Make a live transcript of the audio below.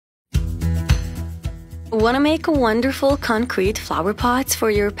Want to make wonderful concrete flower pots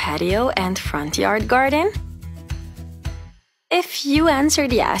for your patio and front yard garden? If you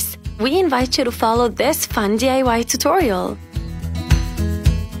answered yes, we invite you to follow this fun DIY tutorial.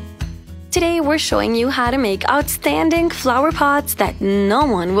 Today we're showing you how to make outstanding flower pots that no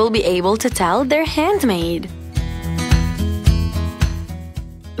one will be able to tell they're handmade.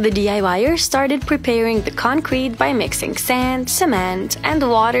 The DIYer started preparing the concrete by mixing sand, cement, and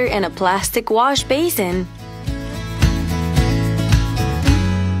water in a plastic wash basin.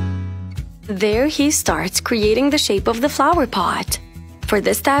 There he starts creating the shape of the flower pot. For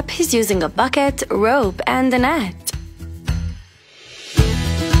this step, he's using a bucket, rope, and a net.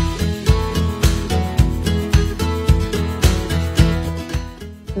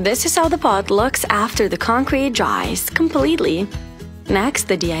 This is how the pot looks after the concrete dries completely. Next,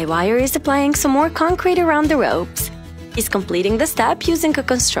 the DIYer is applying some more concrete around the ropes. He's completing the step using a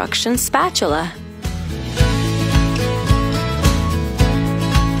construction spatula.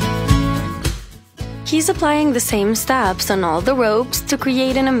 He's applying the same steps on all the ropes to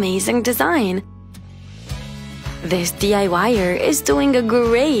create an amazing design. This DIYer is doing a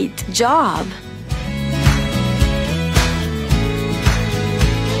great job.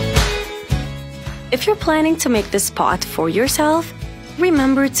 If you're planning to make this pot for yourself,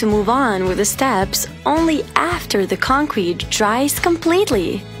 remember to move on with the steps only after the concrete dries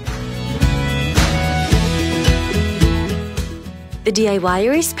completely. The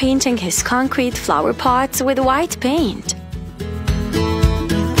DIYer is painting his concrete flower pots with white paint.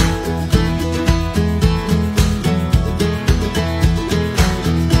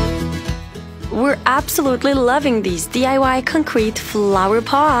 We're absolutely loving these DIY concrete flower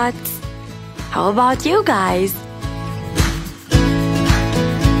pots. How about you guys?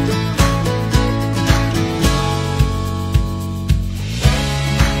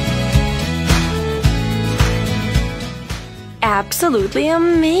 Absolutely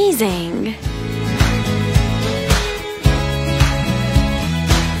amazing!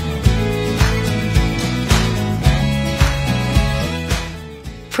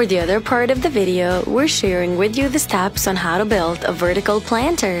 For the other part of the video, we're sharing with you the steps on how to build a vertical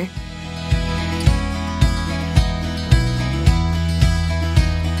planter.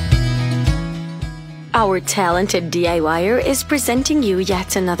 Our talented DIYer is presenting you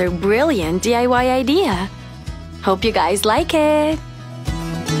yet another brilliant DIY idea. Hope you guys like it!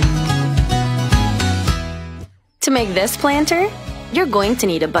 To make this planter, you're going to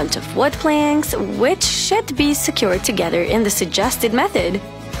need a bunch of wood planks, which should be secured together in the suggested method.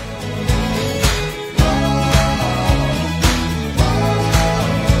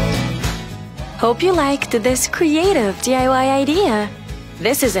 Hope you liked this creative DIY idea.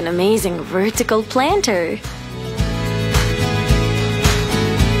 This is an amazing vertical planter.